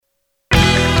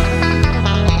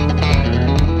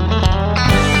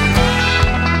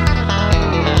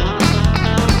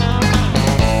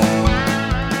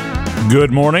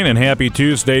Good morning and happy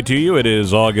Tuesday to you. It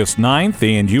is August 9th,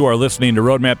 and you are listening to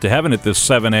Roadmap to Heaven at this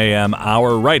 7 a.m.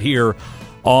 hour right here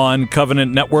on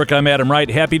Covenant Network. I'm Adam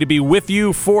Wright, happy to be with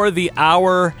you for the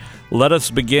hour. Let us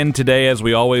begin today, as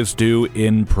we always do,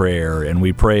 in prayer. And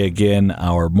we pray again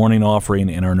our morning offering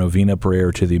and our novena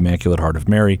prayer to the Immaculate Heart of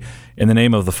Mary. In the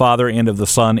name of the Father, and of the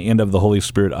Son, and of the Holy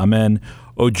Spirit. Amen.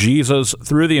 O Jesus,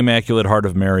 through the Immaculate Heart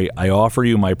of Mary, I offer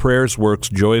you my prayers, works,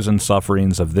 joys, and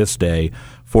sufferings of this day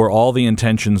for all the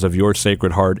intentions of your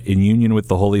Sacred Heart in union with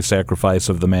the holy sacrifice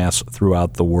of the Mass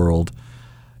throughout the world.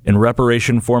 In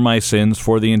reparation for my sins,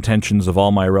 for the intentions of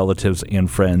all my relatives and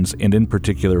friends, and in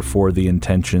particular for the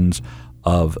intentions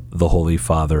of the Holy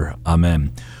Father.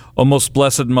 Amen. O most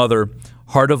blessed Mother,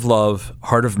 heart of love,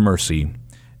 heart of mercy,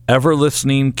 ever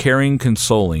listening, caring,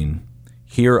 consoling,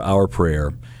 hear our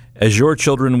prayer. As your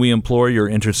children, we implore your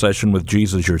intercession with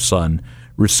Jesus, your Son.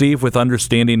 Receive with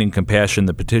understanding and compassion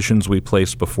the petitions we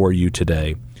place before you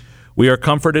today. We are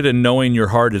comforted in knowing your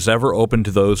heart is ever open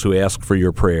to those who ask for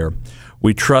your prayer.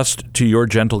 We trust to your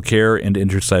gentle care and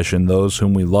intercession those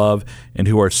whom we love and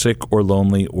who are sick or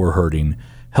lonely or hurting.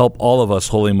 Help all of us,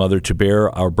 Holy Mother, to bear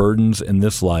our burdens in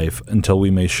this life until we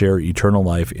may share eternal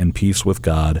life in peace with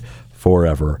God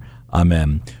forever.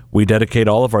 Amen. We dedicate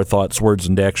all of our thoughts, words,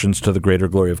 and actions to the greater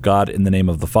glory of God in the name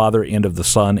of the Father, and of the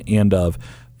Son, and of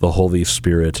the Holy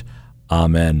Spirit.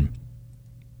 Amen.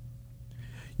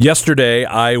 Yesterday,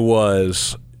 I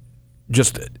was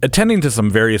just attending to some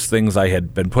various things I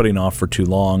had been putting off for too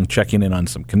long, checking in on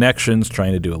some connections,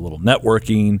 trying to do a little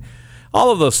networking,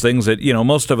 all of those things that,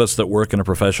 most of us that work in a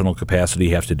professional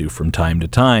capacity have to do from time to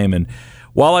time. And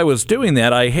while I was doing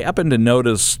that, I happened to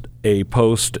notice a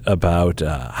post about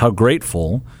how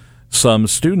grateful some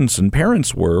students and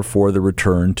parents were for the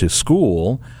return to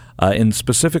school, and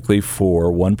specifically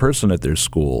for one person at their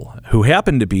school who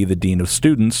happened to be the dean of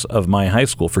students of my high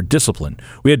school for discipline.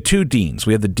 We had two deans.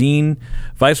 We had the dean,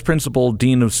 vice principal,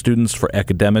 dean of students for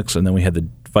academics, and then we had the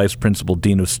vice principal,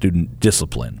 dean of student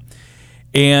discipline.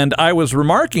 And I was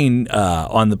remarking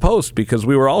on the post, because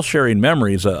we were all sharing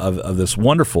memories of this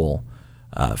wonderful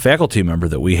faculty member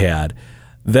that we had,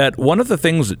 that one of the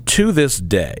things that to this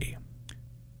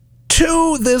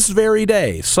very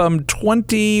day, some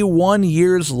 21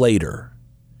 years later,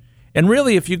 and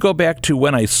really if you go back to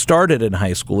when I started in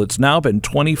high school, it's now been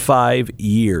 25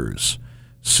 years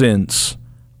since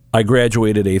I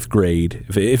graduated 8th grade,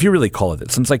 if you really call it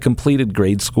that, since I completed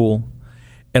grade school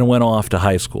and went off to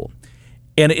high school.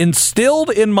 And instilled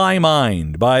in my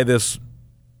mind by this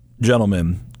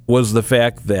gentleman was the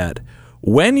fact that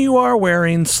when you are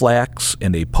wearing slacks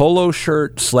and a polo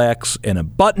shirt, slacks and a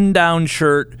button-down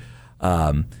shirt,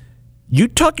 you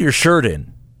tuck your shirt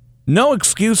in. No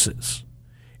excuses.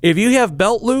 If you have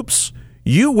belt loops,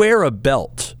 you wear a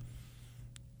belt.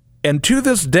 And to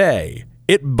this day,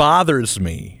 it bothers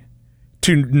me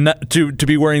to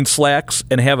be wearing slacks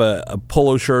and have a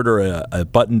polo shirt or a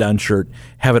button-down shirt,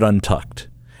 have it untucked.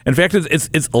 In fact,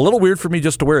 it's a little weird for me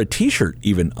just to wear a T-shirt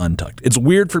even untucked. It's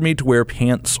weird for me to wear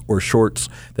pants or shorts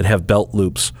that have belt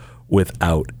loops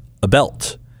without a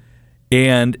belt.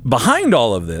 And behind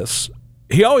all of this,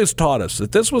 he always taught us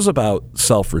that this was about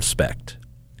self-respect.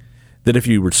 That if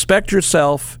you respect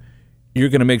yourself, you're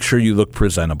going to make sure you look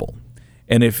presentable.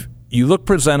 And if you look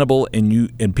presentable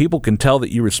and people can tell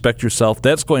that you respect yourself,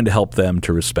 that's going to help them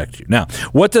to respect you. Now,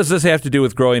 what does this have to do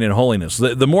with growing in holiness?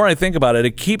 The more I think about it,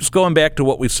 it keeps going back to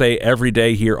what we say every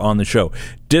day here on the show.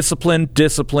 Discipline,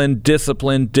 discipline,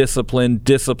 discipline, discipline,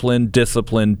 discipline,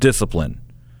 discipline, discipline.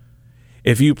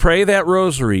 If you pray that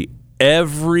rosary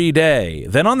every day,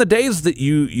 then on the days that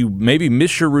you maybe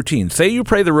miss your routine, say you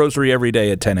pray the rosary every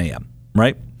day at 10 a.m.,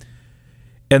 right?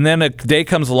 And then a day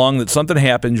comes along that something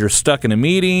happens, you're stuck in a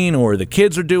meeting or the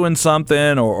kids are doing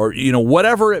something or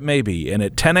whatever it may be, and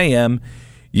at 10 a.m.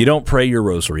 you don't pray your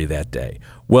rosary that day.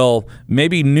 Well,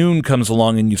 maybe noon comes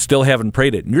along and you still haven't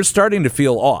prayed it, and you're starting to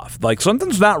feel off. Like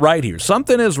something's not right here.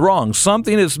 Something is wrong.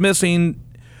 Something is missing.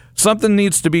 Something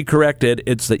needs to be corrected.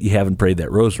 It's that you haven't prayed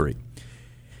that rosary.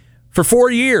 For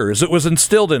 4 years, it was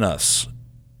instilled in us.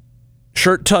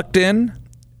 Shirt tucked in,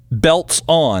 belts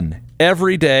on.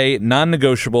 Every day,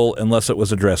 non-negotiable unless it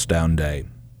was a dress-down day.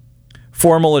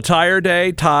 Formal attire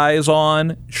day, ties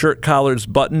on, shirt collars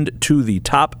buttoned to the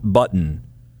top button,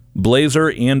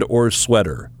 blazer and or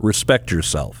sweater. Respect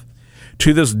yourself.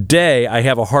 To this day, I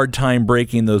have a hard time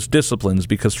breaking those disciplines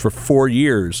because for 4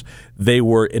 years, they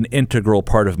were an integral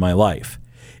part of my life.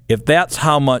 If that's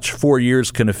how much 4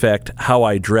 years can affect how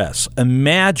I dress,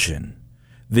 imagine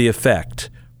the effect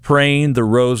praying the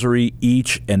rosary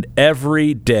each and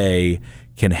every day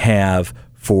can have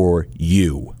for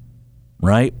you,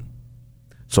 right?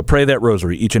 So pray that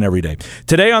rosary each and every day.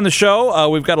 Today on the show,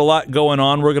 we've got a lot going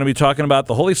on. We're going to be talking about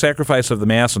the holy sacrifice of the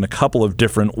Mass in a couple of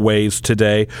different ways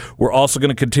today. We're also going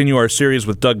to continue our series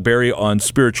with Doug Barry on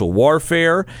spiritual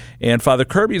warfare. And Father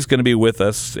Kirby is going to be with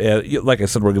us. Like I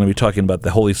said, we're going to be talking about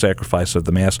the holy sacrifice of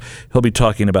the Mass. He'll be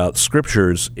talking about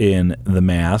scriptures in the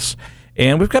Mass.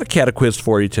 And we've got a catechist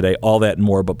for you today, all that and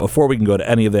more. But before we can go to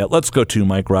any of that, let's go to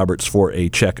Mike Roberts for a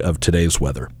check of today's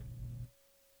weather.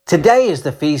 Today is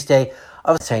the feast day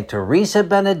of St. Teresa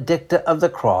Benedicta of the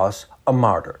Cross, a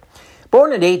martyr.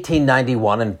 Born in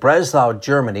 1891 in Breslau,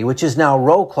 Germany, which is now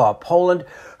Wrocław, Poland,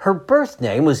 her birth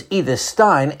name was Edith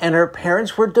Stein, and her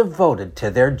parents were devoted to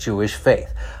their Jewish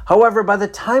faith. However, by the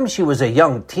time she was a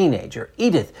young teenager,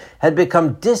 Edith had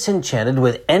become disenchanted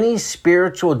with any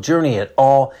spiritual journey at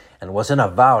all and was an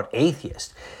avowed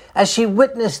atheist. As she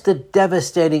witnessed the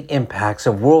devastating impacts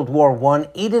of World War I,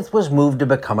 Edith was moved to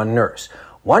become a nurse.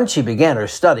 Once she began her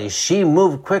studies, she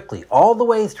moved quickly all the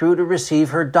way through to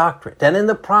receive her doctorate, and in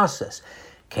the process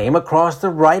came across the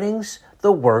writings,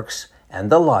 the works, and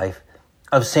the life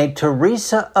of St.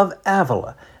 Teresa of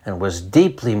Avila, and was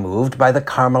deeply moved by the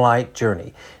Carmelite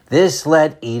journey. This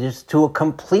led Edith to a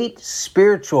complete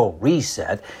spiritual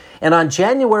reset, and on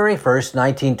January 1st,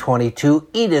 1922,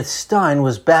 Edith Stein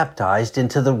was baptized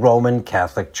into the Roman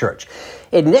Catholic Church.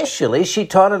 Initially, she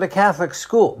taught at a Catholic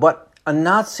school, but a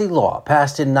Nazi law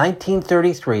passed in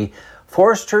 1933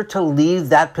 forced her to leave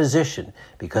that position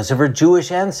because of her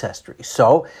Jewish ancestry.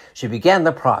 So she began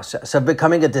the process of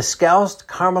becoming a discalced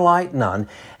Carmelite nun,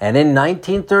 and in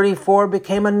 1934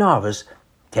 became a novice,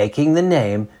 taking the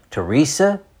name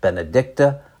Teresa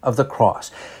Benedicta of the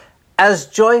Cross. As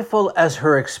joyful as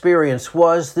her experience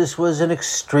was, this was an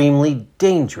extremely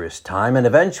dangerous time, and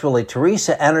eventually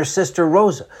Teresa and her sister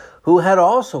Rosa, who had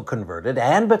also converted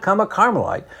and become a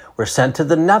Carmelite, were sent to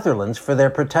the Netherlands for their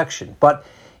protection. But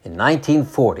in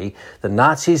 1940, the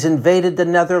Nazis invaded the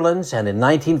Netherlands, and in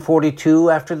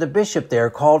 1942, after the bishop there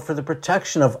called for the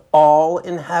protection of all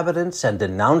inhabitants and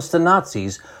denounced the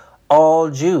Nazis, all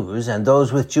Jews and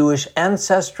those with Jewish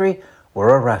ancestry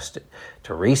were arrested.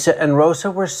 Teresa and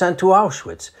Rosa were sent to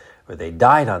Auschwitz, where they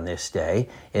died on this day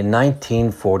in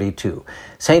 1942.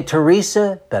 St.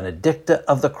 Teresa Benedicta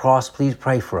of the Cross, please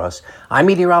pray for us. I'm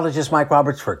meteorologist Mike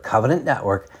Roberts for Covenant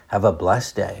Network. Have a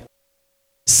blessed day.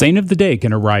 Saint of the Day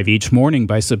can arrive each morning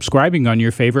by subscribing on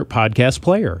your favorite podcast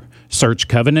player. Search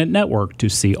Covenant Network to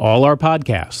see all our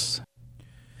podcasts.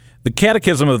 The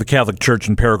Catechism of the Catholic Church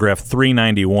in paragraph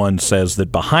 391 says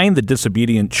that behind the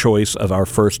disobedient choice of our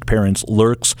first parents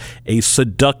lurks a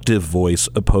seductive voice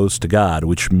opposed to God,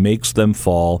 which makes them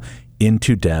fall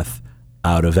into death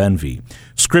out of envy.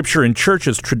 Scripture and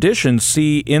Church's traditions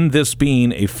see in this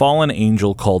being a fallen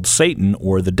angel called Satan,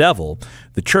 or the devil.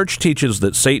 The Church teaches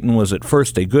that Satan was at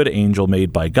first a good angel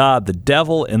made by God. The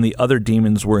devil and the other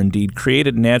demons were indeed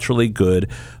created naturally good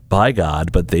by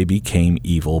God, but they became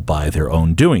evil by their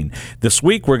own doing. This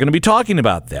week, we're going to be talking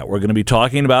about that. We're going to be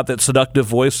talking about that seductive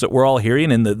voice that we're all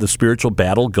hearing and the spiritual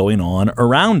battle going on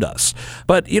around us.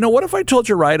 But, what if I told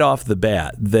you right off the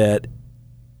bat that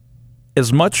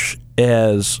as much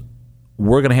as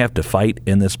we're going to have to fight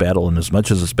in this battle, and as much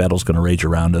as this battle is going to rage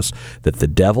around us, that the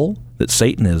devil, that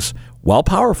Satan is, while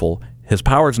powerful, his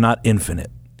power is not infinite,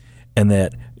 and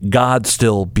that God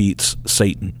still beats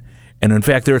Satan. And in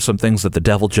fact, there are some things that the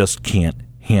devil just can't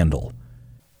handle.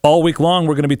 All week long,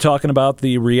 we're going to be talking about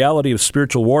the reality of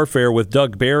spiritual warfare with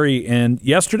Doug Barry, and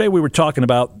yesterday we were talking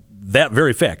about that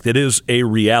very fact. It is a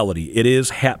reality. It is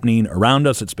happening around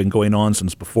us. It's been going on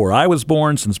since before I was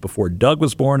born, since before Doug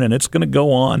was born, and it's going to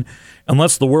go on.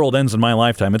 Unless the world ends in my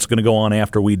lifetime, it's going to go on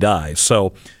after we die.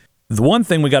 So the one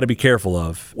thing we got to be careful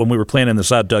of, when we were planning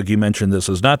this out, Doug, you mentioned this,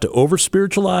 is not to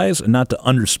over-spiritualize and not to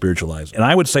under-spiritualize. And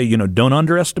I would say, don't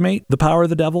underestimate the power of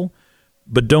the devil,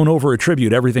 but don't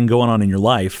over-attribute everything going on in your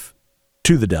life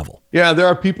to the devil. Yeah, there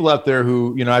are people out there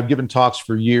who, I've given talks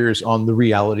for years on the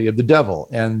reality of the devil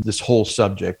and this whole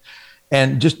subject.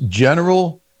 And just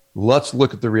general, let's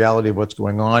look at the reality of what's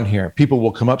going on here. People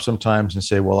will come up sometimes and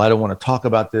say, well, I don't want to talk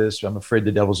about this. I'm afraid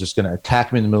the devil's just going to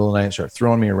attack me in the middle of the night and start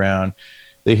throwing me around.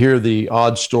 They hear the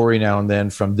odd story now and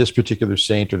then from this particular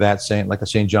saint or that saint, like a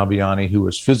St. John Vianney, who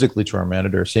was physically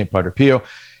tormented, or St. Padre Pio.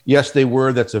 Yes, they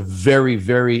were. That's a very,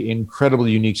 very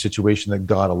incredibly unique situation that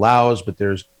God allows, but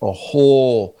there's a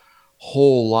whole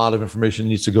lot of information that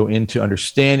needs to go into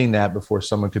understanding that before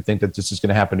someone could think that this is going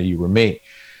to happen to you or me.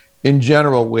 In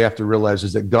general, we have to realize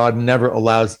is that God never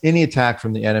allows any attack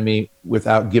from the enemy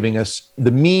without giving us the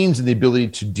means and the ability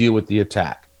to deal with the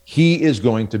attack. He is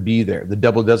going to be there. The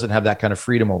devil doesn't have that kind of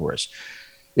freedom over us.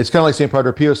 It's kind of like St.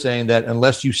 Padre Pio saying that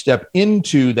unless you step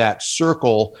into that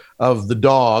circle of the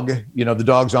dog, the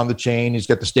dog's on the chain, he's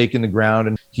got the stake in the ground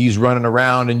and he's running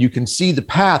around, and you can see the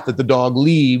path that the dog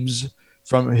leaves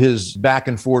from his back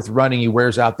and forth running. He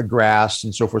wears out the grass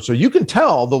and so forth. So you can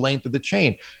tell the length of the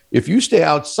chain. If you stay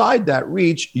outside that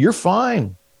reach, you're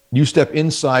fine. You step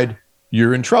inside,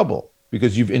 you're in trouble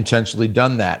because you've intentionally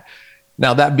done that.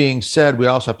 Now, that being said, we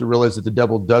also have to realize that the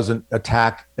devil doesn't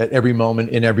attack at every moment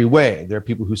in every way. There are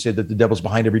people who say that the devil's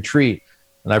behind every tree.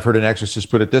 And I've heard an exorcist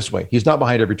put it this way. He's not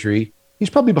behind every tree. He's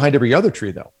probably behind every other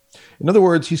tree, though. In other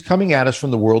words, he's coming at us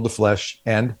from the world, the flesh,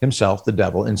 and himself, the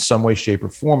devil, in some way, shape, or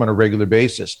form on a regular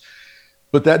basis.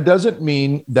 But that doesn't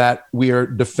mean that we are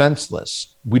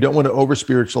defenseless. We don't want to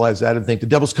over-spiritualize that and think the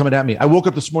devil's coming at me. I woke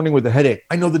up this morning with a headache.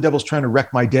 I know the devil's trying to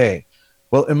wreck my day.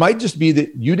 Well, it might just be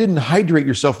that you didn't hydrate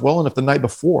yourself well enough the night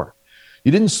before.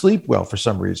 You didn't sleep well for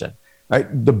some reason.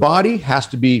 Right? The body has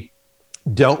to be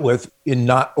dealt with in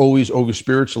not always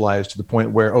over-spiritualized to the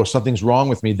point where, oh, something's wrong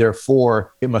with me,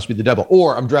 therefore it must be the devil.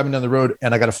 Or I'm driving down the road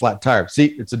and I got a flat tire. See,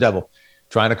 it's the devil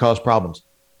trying to cause problems.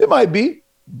 It might be,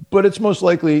 but it's most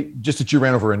likely just that you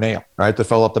ran over a nail, right, that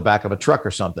fell off the back of a truck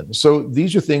or something. So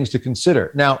these are things to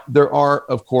consider. Now, there are,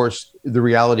 of course, the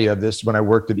reality of this. When I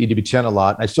worked at EWTN a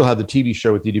lot, I still have the TV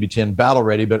show with EWTN Battle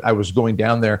Ready, but I was going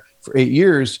down there for 8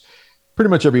 years, pretty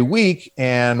much every week,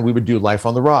 and we would do Life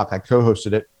on the Rock. I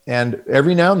co-hosted it. And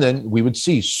every now and then we would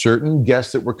see certain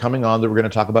guests that were coming on that were going to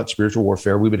talk about spiritual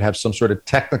warfare. We would have some sort of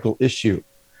technical issue.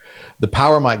 The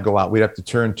power might go out. We'd have to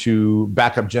turn to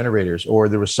backup generators, or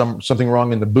there was something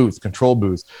wrong in the booth, control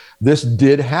booth. This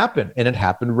did happen, and it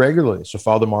happened regularly. So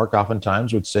Father Mark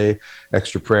oftentimes would say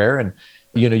extra prayer, and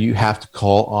you have to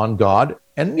call on God,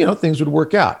 and things would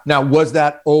work out. Now, was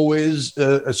that always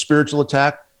a spiritual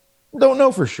attack? Don't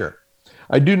know for sure.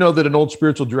 I do know that an old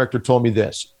spiritual director told me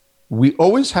this. We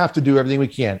always have to do everything we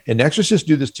can, and exorcists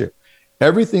do this too,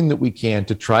 everything that we can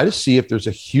to try to see if there's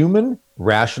a human,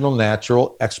 rational,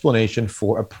 natural explanation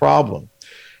for a problem.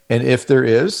 And if there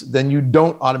is, then you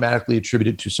don't automatically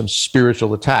attribute it to some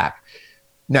spiritual attack.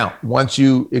 Now, once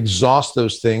you exhaust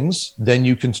those things, then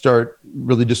you can start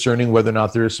really discerning whether or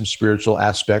not there is some spiritual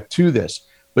aspect to this.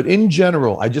 But in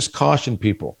general, I just caution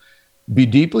people, be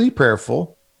deeply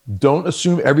prayerful. Don't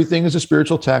assume everything is a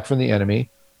spiritual attack from the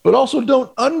enemy. But also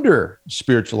don't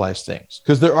under-spiritualize things,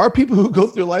 because there are people who go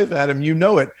through life, Adam,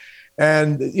 it,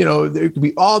 and there could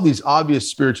be all these obvious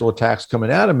spiritual attacks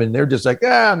coming at them, and they're just like,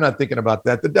 I'm not thinking about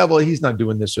that. The devil, he's not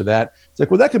doing this or that. It's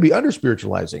like, well, that could be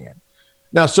under-spiritualizing it.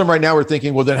 Now, some right now are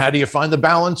thinking, well, then how do you find the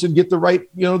balance and get the right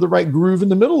groove in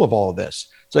the middle of all of this?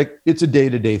 It's like, it's a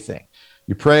day-to-day thing.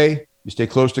 You pray, you stay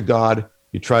close to God,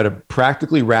 you try to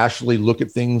practically, rationally look at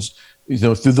things,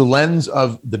 through the lens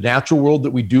of the natural world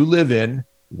that we do live in,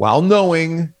 while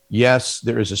knowing, yes,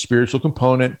 there is a spiritual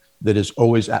component that is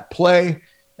always at play.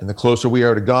 And the closer we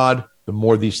are to God, the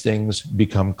more these things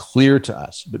become clear to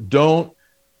us. But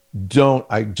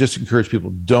I just encourage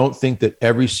people, don't think that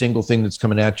every single thing that's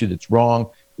coming at you that's wrong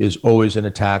is always an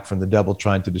attack from the devil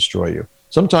trying to destroy you.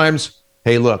 Sometimes,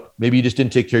 hey, look, maybe you just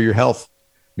didn't take care of your health.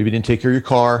 Maybe you didn't take care of your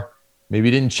car. Maybe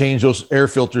you didn't change those air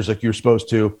filters like you were supposed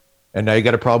to. And now you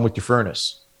got a problem with your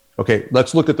furnace. Okay,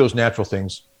 let's look at those natural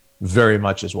things very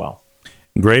much as well.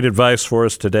 Great advice for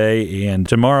us today. And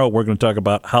tomorrow we're going to talk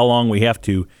about how long we have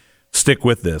to stick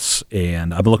with this.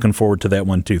 And I'm looking forward to that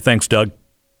one too. Thanks, Doug.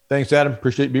 Thanks, Adam.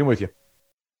 Appreciate being with you.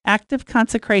 Active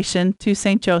consecration to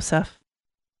St. Joseph.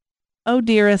 O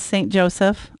dearest St.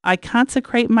 Joseph, I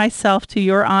consecrate myself to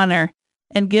your honor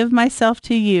and give myself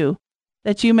to you,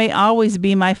 that you may always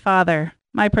be my father,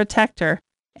 my protector,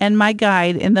 and my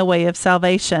guide in the way of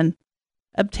salvation.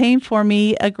 Obtain for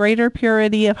me a greater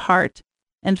purity of heart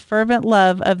and fervent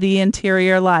love of the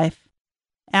interior life.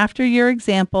 After your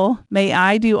example, may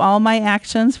I do all my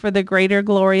actions for the greater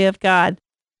glory of God,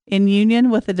 in union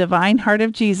with the divine heart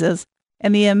of Jesus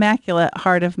and the immaculate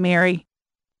heart of Mary.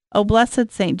 O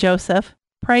blessed Saint Joseph,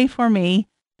 pray for me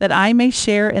that I may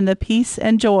share in the peace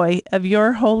and joy of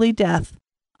your holy death.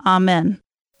 Amen.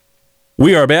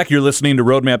 We are back. You're listening to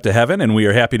Roadmap to Heaven, and we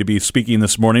are happy to be speaking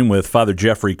this morning with Father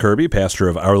Jeffrey Kirby, pastor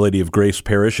of Our Lady of Grace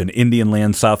Parish in Indian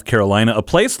Land, South Carolina, a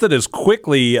place that is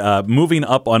quickly moving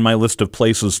up on my list of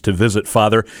places to visit,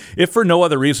 Father, if for no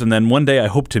other reason than one day I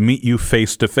hope to meet you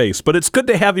face to face. But it's good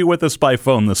to have you with us by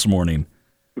phone this morning.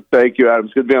 Thank you, Adam.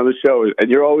 It's good to be on the show, and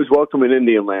you're always welcome in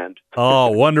Indian Land. Oh,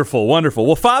 wonderful, wonderful.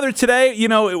 Well, Father, today,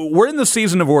 we're in the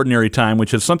season of ordinary time,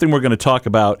 which is something we're going to talk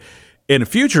about. in a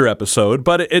future episode,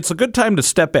 but it's a good time to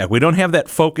step back. We don't have that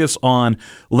focus on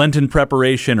Lenten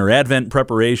preparation or Advent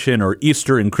preparation or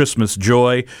Easter and Christmas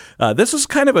joy. This is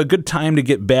kind of a good time to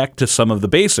get back to some of the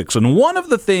basics. And one of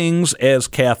the things as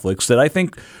Catholics that I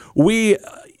think we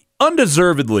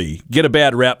undeservedly get a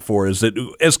bad rap for is that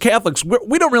as Catholics,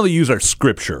 we don't really use our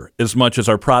scripture as much as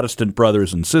our Protestant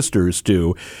brothers and sisters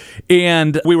do.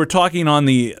 And we were talking on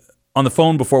the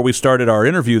phone before we started our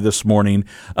interview this morning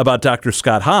about Dr.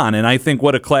 Scott Hahn, and I think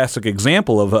what a classic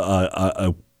example of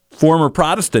a former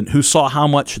Protestant who saw how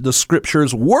much the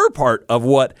scriptures were part of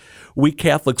what we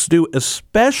Catholics do,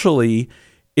 especially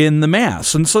in the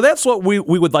Mass. And so that's what we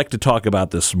would like to talk about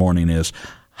this morning is,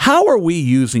 how are we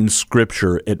using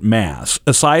Scripture at Mass,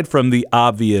 aside from the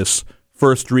obvious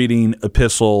first reading,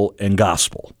 epistle, and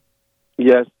gospel?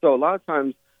 Yes. So a lot of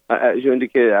times, as you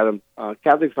indicated, Adam,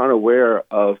 Catholics aren't aware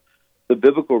of the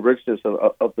biblical richness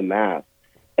of the Mass.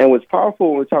 And what's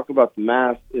powerful when we talk about the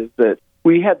Mass is that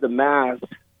we had the Mass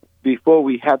before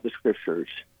we had the Scriptures.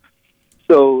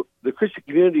 So the Christian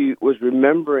community was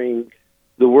remembering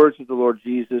the words of the Lord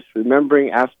Jesus,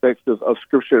 remembering aspects of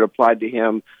Scripture that applied to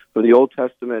him from the Old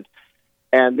Testament,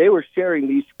 and they were sharing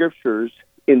these Scriptures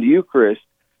in the Eucharist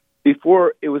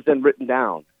before it was then written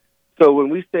down. So when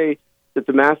we say that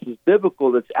the Mass is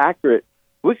biblical, that's accurate,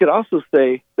 we could also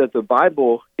say that the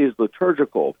Bible is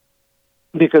liturgical,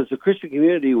 because the Christian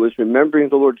community was remembering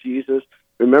the Lord Jesus,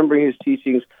 remembering his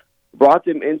teachings, brought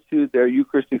them into their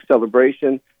Eucharistic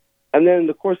celebration, and then in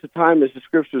the course of time, as the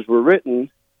Scriptures were written,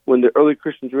 when the early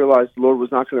Christians realized the Lord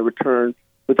was not going to return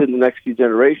within the next few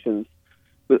generations,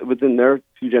 within their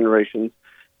few generations,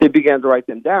 they began to write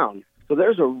them down. So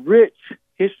there's a rich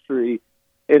history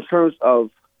in terms of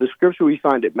the Scripture we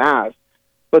find at Mass,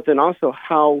 but then also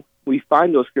how we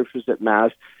find those Scriptures at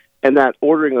Mass, and that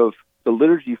ordering of the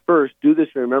liturgy first, do this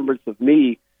in remembrance of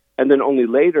me, and then only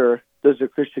later does the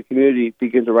Christian community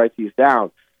begin to write these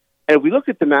down. And if we look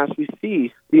at the Mass, we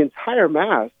see the entire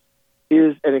Mass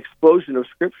is an explosion of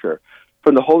Scripture,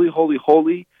 from the Holy, Holy,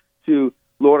 Holy to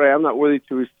Lord, I am not worthy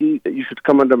to receive that you should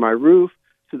come under my roof,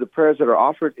 to the prayers that are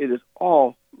offered. It is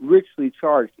all richly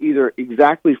charged, either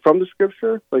exactly from the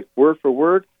Scripture, like word for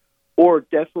word, or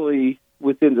definitely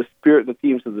within the spirit and the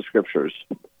themes of the Scriptures.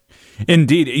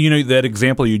 Indeed. You know, that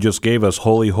example you just gave us,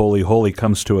 holy, holy, holy,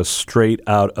 comes to us straight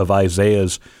out of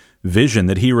Isaiah's vision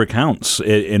that he recounts.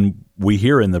 And we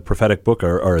hear in the prophetic book,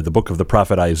 or the book of the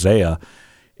prophet Isaiah.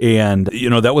 And, you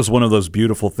know, that was one of those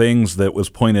beautiful things that was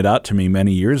pointed out to me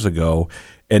many years ago,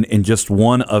 and just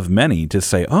one of many to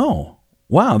say, oh,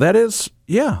 wow, that is,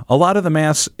 yeah, a lot of the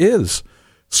Mass is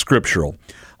scriptural.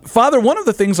 Father, one of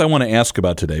the things I want to ask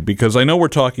about today, because I know we're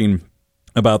talking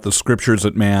about the Scriptures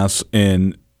at Mass,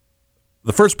 and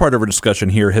the first part of our discussion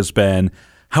here has been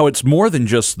how it's more than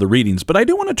just the readings, but I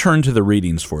do want to turn to the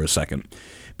readings for a second.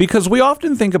 Because we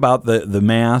often think about the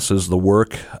Mass as the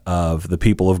work of the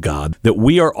people of God, that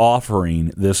we are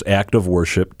offering this act of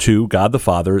worship to God the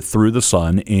Father through the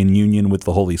Son in union with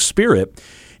the Holy Spirit.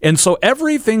 And so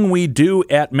everything we do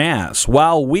at Mass,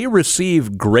 while we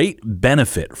receive great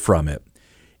benefit from it,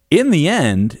 in the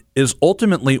end is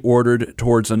ultimately ordered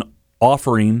towards an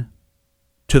offering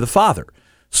to the Father.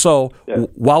 So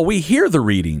while we hear the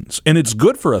readings, and it's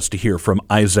good for us to hear from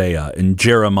Isaiah and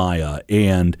Jeremiah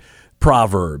and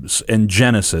Proverbs and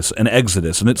Genesis and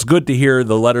Exodus, and it's good to hear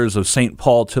the letters of St.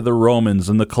 Paul to the Romans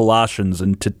and the Colossians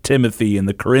and to Timothy and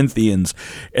the Corinthians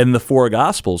and the four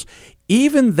Gospels,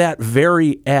 even that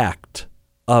very act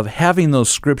of having those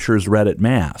Scriptures read at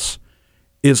Mass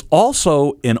is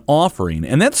also an offering.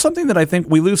 And that's something that I think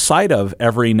we lose sight of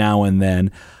every now and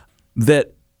then,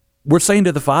 that we're saying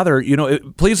to the Father, you know,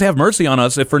 please have mercy on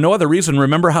us. If for no other reason,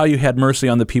 remember how you had mercy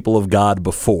on the people of God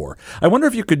before. I wonder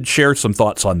if you could share some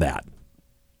thoughts on that.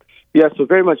 Yeah, so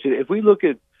very much. If we look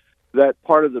at that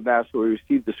part of the Mass where we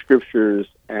receive the Scriptures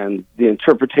and the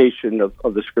interpretation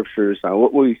of the Scriptures,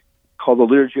 what we call the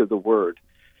liturgy of the Word,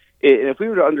 and if we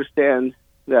were to understand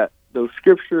that those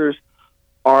Scriptures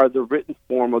are the written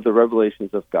form of the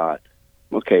revelations of God.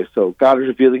 Okay, so God is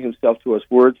revealing himself to us,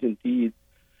 words and deeds.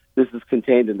 This is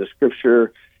contained in the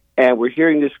Scripture, and we're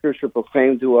hearing this Scripture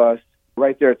proclaimed to us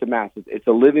right there at the Mass. It's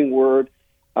a living word.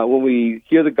 When we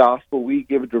hear the Gospel, we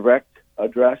give a direct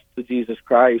address to Jesus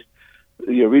Christ.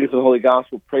 Reading from the Holy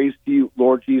Gospel, praise to you,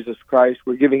 Lord Jesus Christ.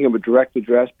 We're giving him a direct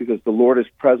address because the Lord is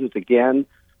present again,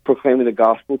 proclaiming the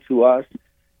Gospel to us.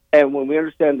 And when we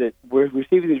understand that we're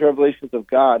receiving these revelations of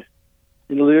God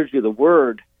in the liturgy of the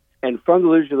Word, and from the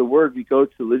liturgy of the Word, we go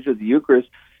to the liturgy of the Eucharist,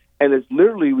 and it's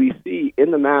literally, we see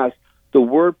in the Mass, the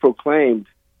Word proclaimed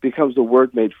becomes the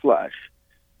Word made flesh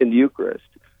in the Eucharist.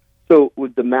 So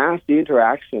with the Mass, the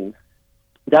interaction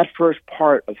that first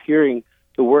part of hearing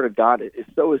the Word of God is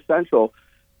so essential,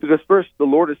 because first, the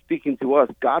Lord is speaking to us.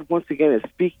 God, once again, is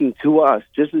speaking to us,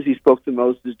 just as he spoke to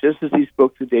Moses, just as he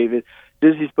spoke to David,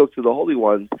 just as he spoke to the holy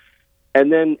ones.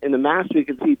 And then in the Mass, we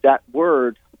can see that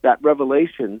word, that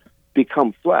revelation,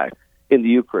 become flesh in the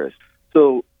Eucharist.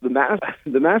 So the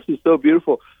Mass is so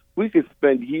beautiful. We could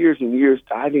spend years and years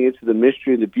diving into the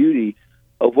mystery and the beauty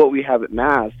of what we have at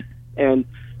Mass. And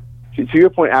to your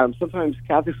point, Adam, sometimes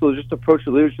Catholics will just approach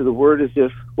the liturgy of the Word as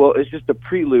if, well, it's just a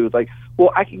prelude. Like,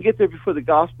 well, I can get there before the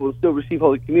Gospel and still receive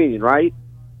Holy Communion, right?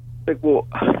 Like, well,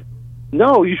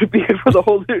 no, you should be here for the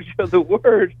whole liturgy of the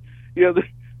Word. You know,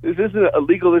 this isn't a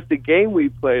legalistic game we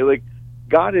play. Like,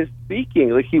 God is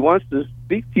speaking. Like, he wants to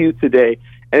speak to you today.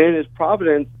 And in his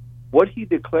providence, what he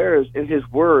declares in his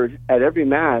Word at every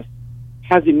Mass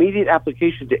has immediate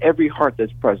application to every heart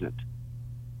that's present.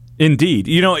 Indeed.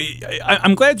 You know,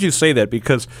 I'm glad you say that,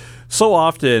 because so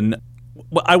often,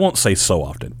 well, I won't say so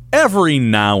often, every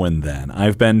now and then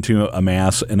I've been to a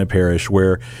Mass in a parish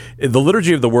where the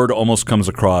liturgy of the Word almost comes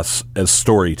across as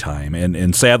story time.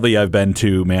 And sadly, I've been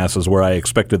to Masses where I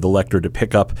expected the lector to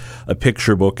pick up a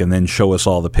picture book and then show us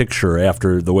all the picture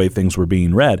after the way things were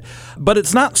being read. But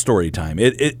it's not story time.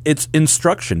 It's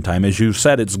instruction time. As you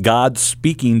said, it's God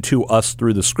speaking to us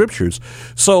through the Scriptures.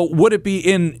 So would it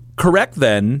be incorrect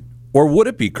then, or would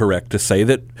it be correct to say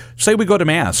that, say we go to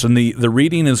Mass and the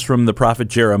reading is from the prophet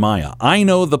Jeremiah, I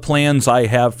know the plans I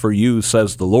have for you,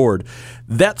 says the Lord.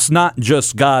 That's not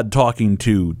just God talking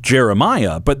to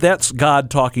Jeremiah, but that's God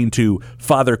talking to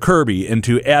Father Kirby and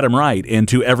to Adam Wright and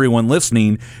to everyone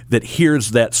listening that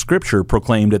hears that Scripture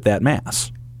proclaimed at that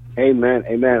Mass. Amen,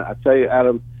 amen. I tell you,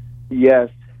 Adam, yes,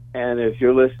 and if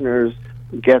your listeners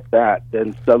get that,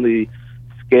 then suddenly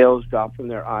scales drop from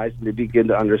their eyes and they begin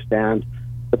to understand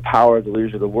the power of the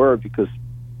liturgy of the Word, because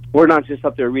we're not just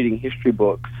up there reading history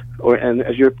books, and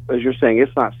as you're saying,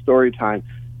 it's not story time.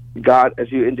 God, as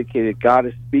you indicated, God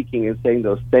is speaking and saying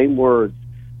those same words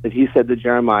that he said to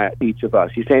Jeremiah, each of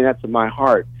us. He's saying that to my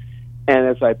heart. And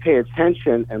as I pay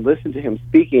attention and listen to him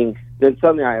speaking, then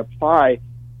suddenly I apply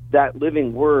that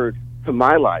living Word to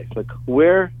my life. Like,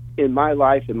 where in my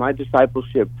life, in my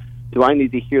discipleship, do I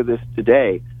need to hear this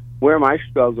today? Where am I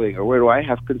struggling, or where do I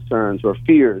have concerns or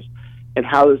fears? And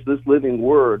how does this living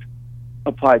Word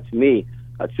apply to me?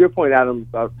 To your point, Adam,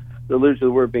 about the liturgy of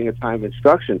the Word being a time of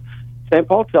instruction, St.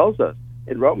 Paul tells us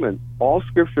in Romans, all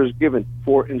Scripture is given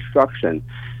for instruction.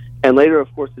 And later, of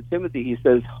course, to Timothy, he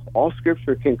says, all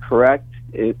Scripture can correct,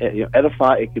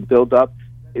 edify, it can build up.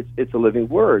 It's a living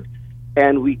Word.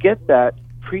 And we get that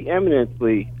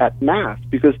preeminently at Mass,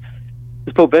 because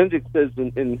as Pope Benedict says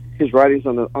in his writings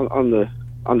on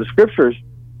the Scriptures,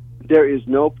 there is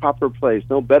no proper place,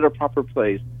 no better proper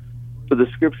place for the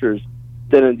Scriptures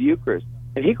than in the Eucharist.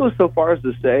 And he goes so far as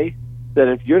to say that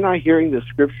if you're not hearing the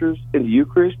Scriptures in the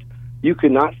Eucharist, you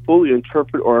cannot fully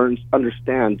interpret or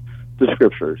understand the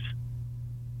Scriptures.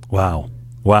 Wow.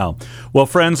 Well,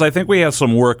 friends, I think we have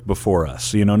some work before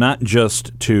us, not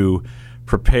just to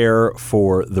prepare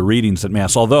for the readings at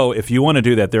Mass. Although, if you want to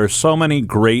do that, there are so many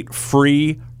great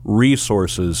free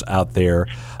resources out there.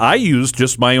 I used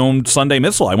just my own Sunday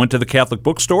Missal. I went to the Catholic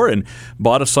bookstore and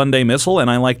bought a Sunday Missal,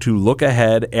 and I like to look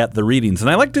ahead at the readings.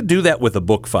 And I like to do that with a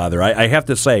book, Father. I have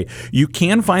to say, you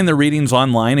can find the readings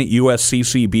online at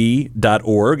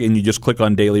usccb.org, and you just click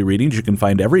on daily readings. You can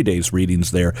find every day's readings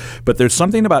there. But there's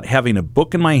something about having a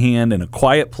book in my hand in a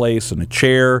quiet place, in a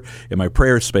chair, in my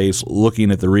prayer space, looking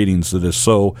at the readings that is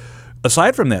so.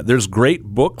 Aside from that, there's great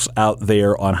books out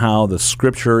there on how the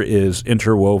Scripture is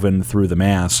interwoven through the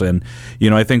Mass. And,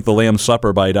 I think The Lamb's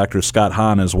Supper by Dr. Scott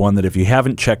Hahn is one that if you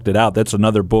haven't checked it out, that's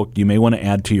another book you may want to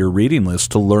add to your reading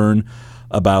list to learn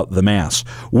about the Mass.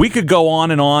 We could go on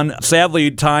and on.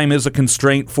 Sadly, time is a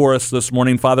constraint for us this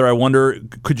morning. Father, I wonder,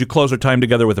 could you close our time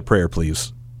together with a prayer,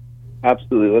 please?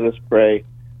 Absolutely. Let us pray.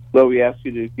 Lord, we ask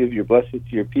you to give your blessing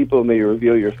to your people. May you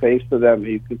reveal your face to them.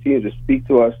 May you continue to speak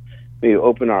to us. May you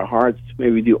open our hearts. May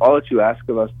we do all that you ask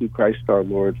of us through Christ our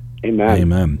Lord. Amen.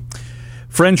 Amen.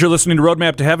 Friends, you're listening to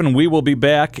Roadmap to Heaven. We will be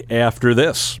back after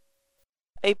this.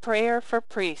 A prayer for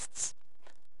priests.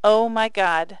 Oh, my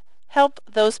God, help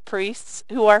those priests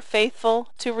who are faithful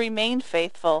to remain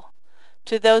faithful.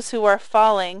 To those who are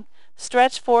falling,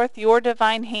 stretch forth your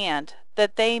divine hand,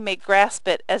 that they may grasp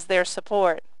it as their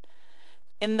support.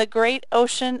 In the great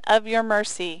ocean of your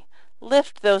mercy,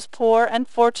 lift those poor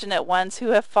unfortunate ones who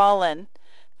have fallen,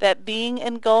 that being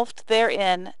engulfed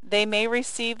therein, they may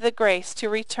receive the grace to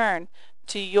return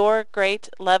to your great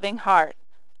loving heart.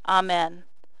 Amen.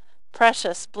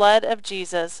 Precious blood of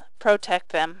Jesus, protect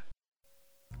them.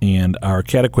 And our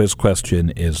catechiz question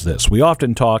is this. We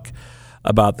often talk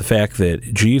about the fact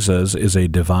that Jesus is a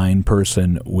divine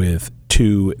person with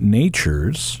two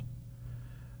natures.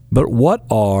 But what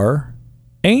are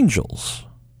angels?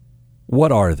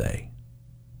 What are they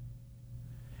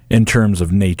in terms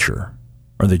of nature?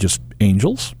 Are they just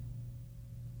angels?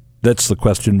 That's the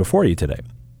question before you today.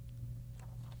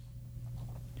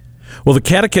 Well, the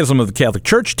Catechism of the Catholic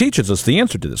Church teaches us the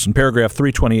answer to this in paragraph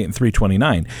 328 and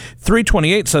 329.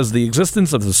 328 says the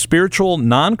existence of the spiritual,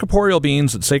 non-corporeal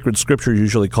beings that sacred Scripture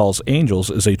usually calls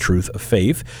angels is a truth of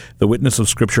faith. The witness of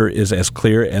Scripture is as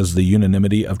clear as the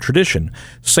unanimity of tradition.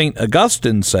 St.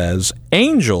 Augustine says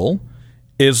angel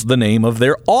is the name of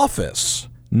their office,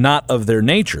 not of their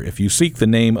nature. If you seek the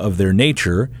name of their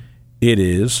nature, it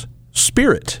is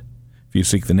spirit. If you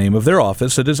seek the name of their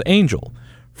office, it is angel.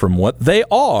 From what they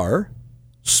are,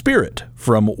 spirit.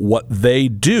 From what they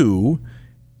do,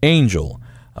 angel.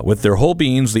 With their whole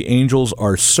beings, the angels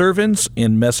are servants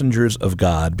and messengers of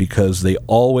God because they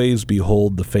always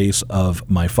behold the face of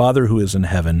my Father who is in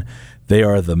heaven. They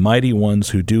are the mighty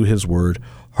ones who do his word,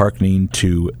 hearkening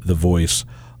to the voice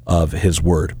of his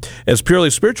word. As purely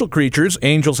spiritual creatures,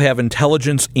 angels have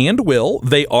intelligence and will.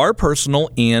 They are personal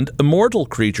and immortal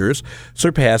creatures,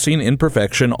 surpassing in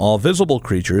perfection all visible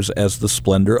creatures as the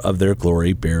splendor of their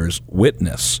glory bears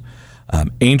witness.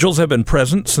 Angels have been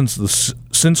present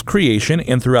since creation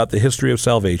and throughout the history of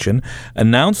salvation,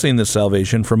 announcing the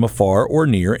salvation from afar or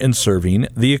near and serving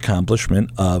the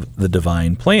accomplishment of the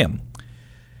divine plan.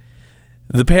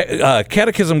 The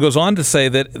Catechism goes on to say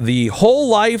that the whole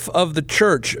life of the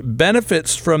Church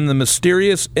benefits from the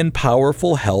mysterious and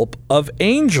powerful help of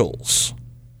angels.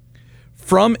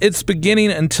 From its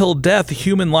beginning until death,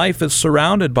 human life is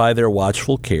surrounded by their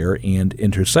watchful care and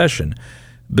intercession.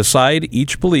 Beside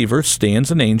each believer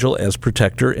stands an angel as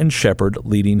protector and shepherd,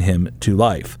 leading him to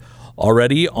life.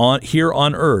 Already here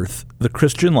on earth, the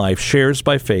Christian life shares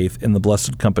by faith in the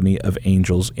blessed company of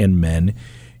angels and men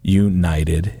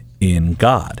united in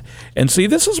God. And see,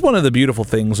 this is one of the beautiful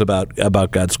things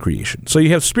about God's creation. So you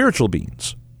have spiritual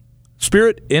beings,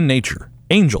 spirit in nature,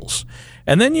 angels.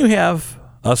 And then you have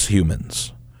us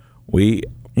humans. We're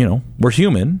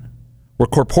human, we're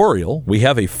corporeal, we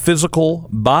have a physical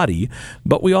body,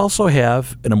 but we also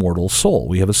have an immortal soul.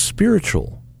 We have a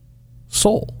spiritual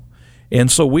soul.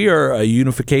 And so we are a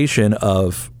unification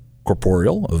of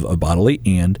corporeal, of bodily,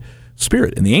 and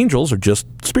spirit. And the angels are just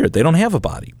spirit. They don't have a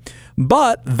body.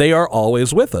 But they are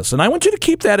always with us. And I want you to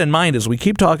keep that in mind as we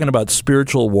keep talking about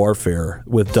spiritual warfare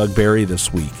with Doug Barry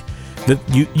this week, that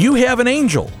you have an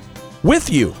angel with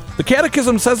you. The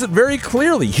Catechism says it very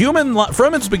clearly.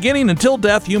 From its beginning until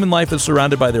death, human life is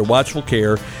surrounded by their watchful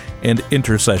care and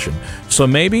intercession. So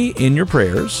maybe in your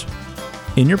prayers,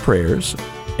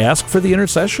 ask for the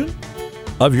intercession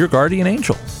of your guardian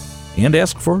angel and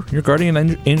ask for your guardian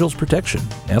angel's protection.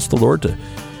 Ask the Lord to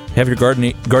have your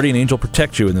guardian angel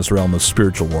protect you in this realm of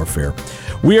spiritual warfare.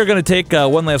 We are going to take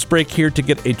one last break here to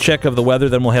get a check of the weather.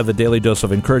 Then we'll have the daily dose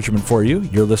of encouragement for you.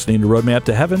 You're listening to Roadmap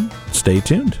to Heaven. Stay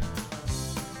tuned.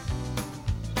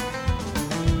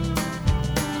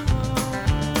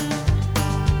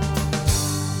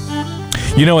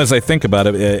 As I think about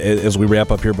it, as we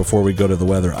wrap up here before we go to the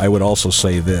weather, I would also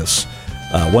say this.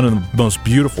 One of the most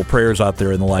beautiful prayers out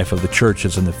there in the life of the church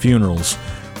is in the funerals,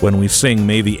 when we sing,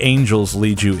 may the angels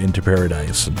lead you into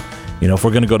paradise. And, if we're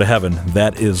going to go to heaven,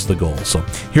 that is the goal. So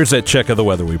here's that check of the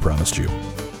weather we promised you.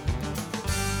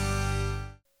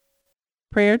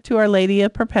 Prayer to Our Lady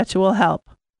of Perpetual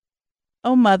Help.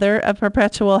 O Mother of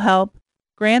Perpetual Help,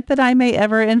 grant that I may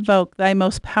ever invoke thy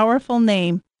most powerful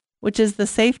name, which is the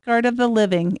safeguard of the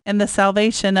living and the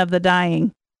salvation of the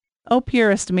dying. O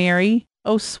purest Mary,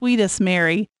 O sweetest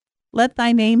Mary, let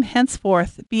thy name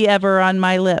henceforth be ever on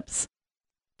my lips.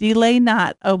 Delay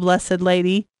not, O Blessed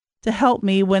Lady, to help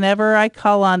me whenever I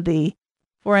call on thee,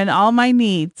 for in all my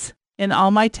needs, in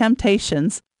all my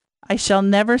temptations, I shall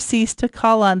never cease to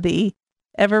call on thee,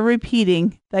 ever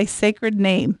repeating thy sacred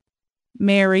name,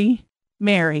 Mary,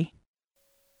 Mary.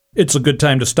 It's a good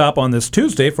time to stop on this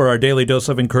Tuesday for our daily dose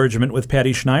of encouragement with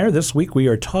Patty Schneier. This week we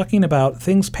are talking about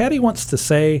things Patty wants to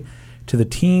say to the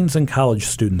teens and college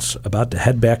students about to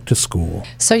head back to school.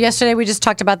 So yesterday we just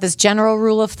talked about this general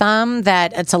rule of thumb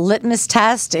that it's a litmus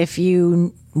test. If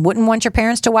you wouldn't want your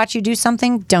parents to watch you do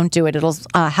something, don't do it. It'll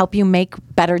help you make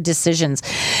better decisions.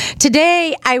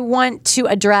 Today, I want to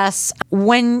address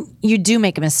when you do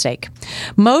make a mistake.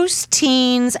 Most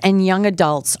teens and young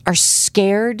adults are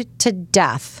scared to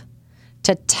death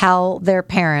to tell their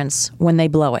parents when they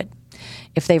blow it.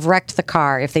 If they've wrecked the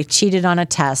car, if they've cheated on a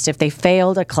test, if they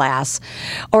failed a class,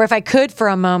 or if I could for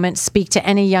a moment speak to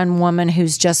any young woman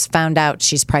who's just found out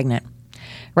she's pregnant,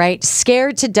 right?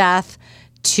 Scared to death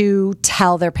to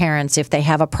tell their parents if they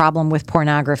have a problem with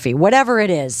pornography, whatever it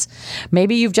is.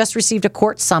 Maybe you've just received a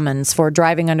court summons for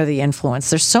driving under the influence.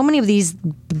 There's so many of these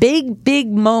big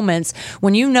moments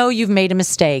when you know you've made a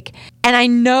mistake. And I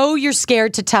know you're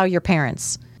scared to tell your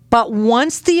parents. But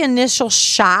once the initial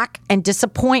shock and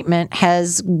disappointment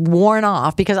has worn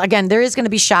off, because again, there is going to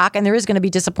be shock and there is going to be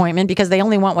disappointment because they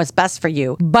only want what's best for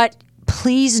you. But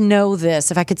please know this,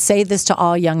 if I could say this to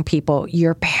all young people,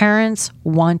 your parents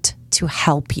want to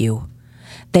help you.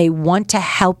 They want to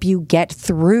help you get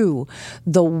through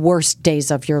the worst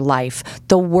days of your life,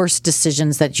 the worst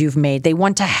decisions that you've made. They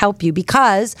want to help you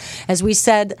because, as we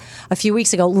said a few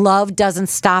weeks ago, love doesn't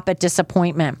stop at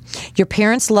disappointment. Your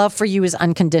parents' love for you is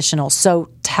unconditional, so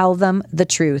tell them the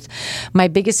truth. My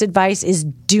biggest advice is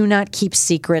do not keep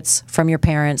secrets from your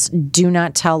parents. Do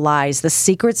not tell lies. The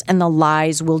secrets and the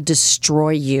lies will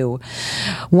destroy you.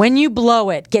 When you blow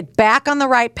it, get back on the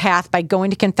right path by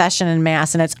going to confession and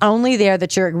mass, and it's only there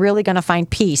that you're really going to find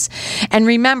peace. And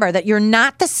remember that you're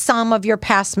not the sum of your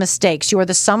past mistakes. You are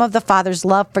the sum of the Father's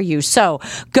love for you. So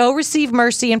go receive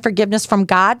mercy and forgiveness from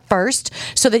God first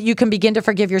so that you can begin to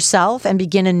forgive yourself and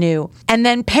begin anew. And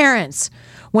then parents,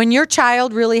 when your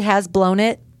child really has blown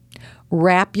it,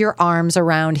 wrap your arms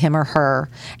around him or her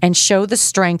and show the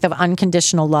strength of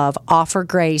unconditional love. Offer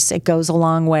grace. It goes a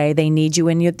long way. They need you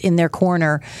in their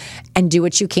corner, and do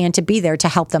what you can to be there to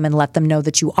help them and let them know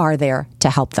that you are there to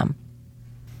help them.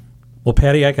 Well,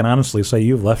 Patty, I can honestly say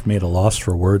you've left me at a loss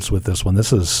for words with this one.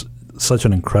 This is such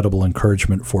an incredible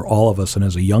encouragement for all of us. And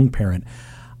as a young parent,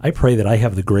 I pray that I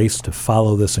have the grace to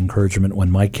follow this encouragement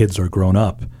when my kids are grown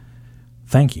up.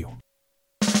 Thank you.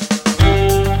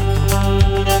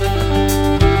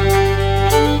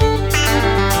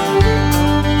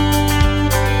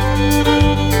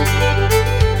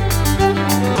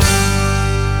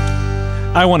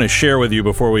 I want to share with you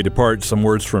before we depart some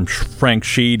words from Frank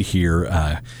Sheed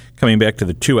here, coming back to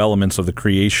the two elements of the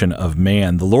creation of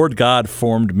man. The Lord God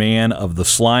formed man of the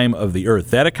slime of the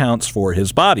earth. That accounts for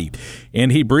his body.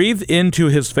 And he breathed into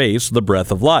his face the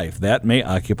breath of life. That may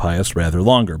occupy us rather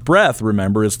longer. Breath,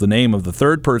 remember, is the name of the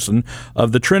third person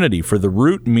of the Trinity, for the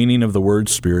root meaning of the word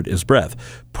spirit is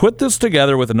breath. Put this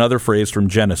together with another phrase from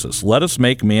Genesis. Let us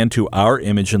make man to our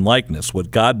image and likeness. What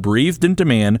God breathed into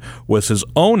man was his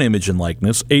own image and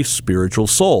likeness, a spiritual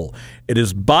soul. It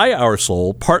is by our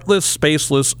soul, partless,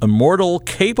 spaceless, immortal,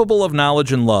 capable of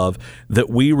knowledge and love, that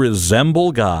we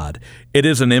resemble God. It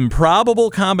is an improbable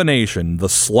combination, the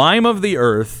slime of the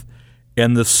earth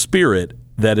and the spirit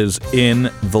that is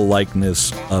in the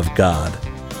likeness of God.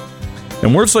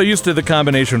 And we're so used to the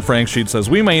combination, Frank Sheed says,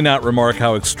 we may not remark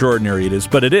how extraordinary it is,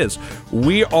 but it is.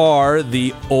 We are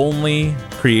the only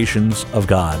creations of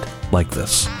God like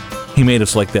this. He made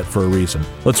us like that for a reason.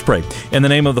 Let's pray. In the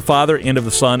name of the Father, and of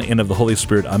the Son, and of the Holy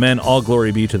Spirit. Amen. All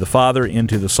glory be to the Father, and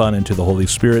to the Son, and to the Holy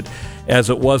Spirit, as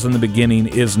it was in the beginning,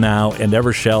 is now, and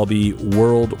ever shall be,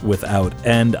 world without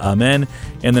end. Amen.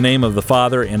 In the name of the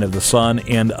Father, and of the Son,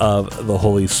 and of the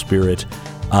Holy Spirit.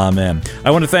 Amen.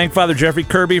 I want to thank Father Jeffrey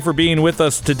Kirby for being with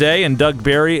us today, and Doug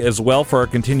Barry as well for our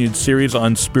continued series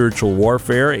on spiritual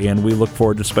warfare, and we look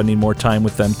forward to spending more time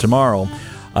with them tomorrow.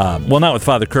 Well, not with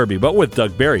Father Kirby, but with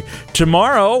Doug Barry.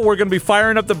 Tomorrow, we're going to be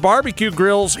firing up the barbecue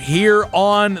grills here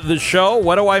on the show.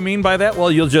 What do I mean by that? Well,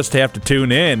 you'll just have to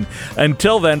tune in.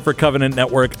 Until then, for Covenant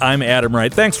Network, I'm Adam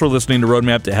Wright. Thanks for listening to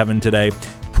Roadmap to Heaven today.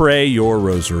 Pray your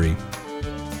rosary.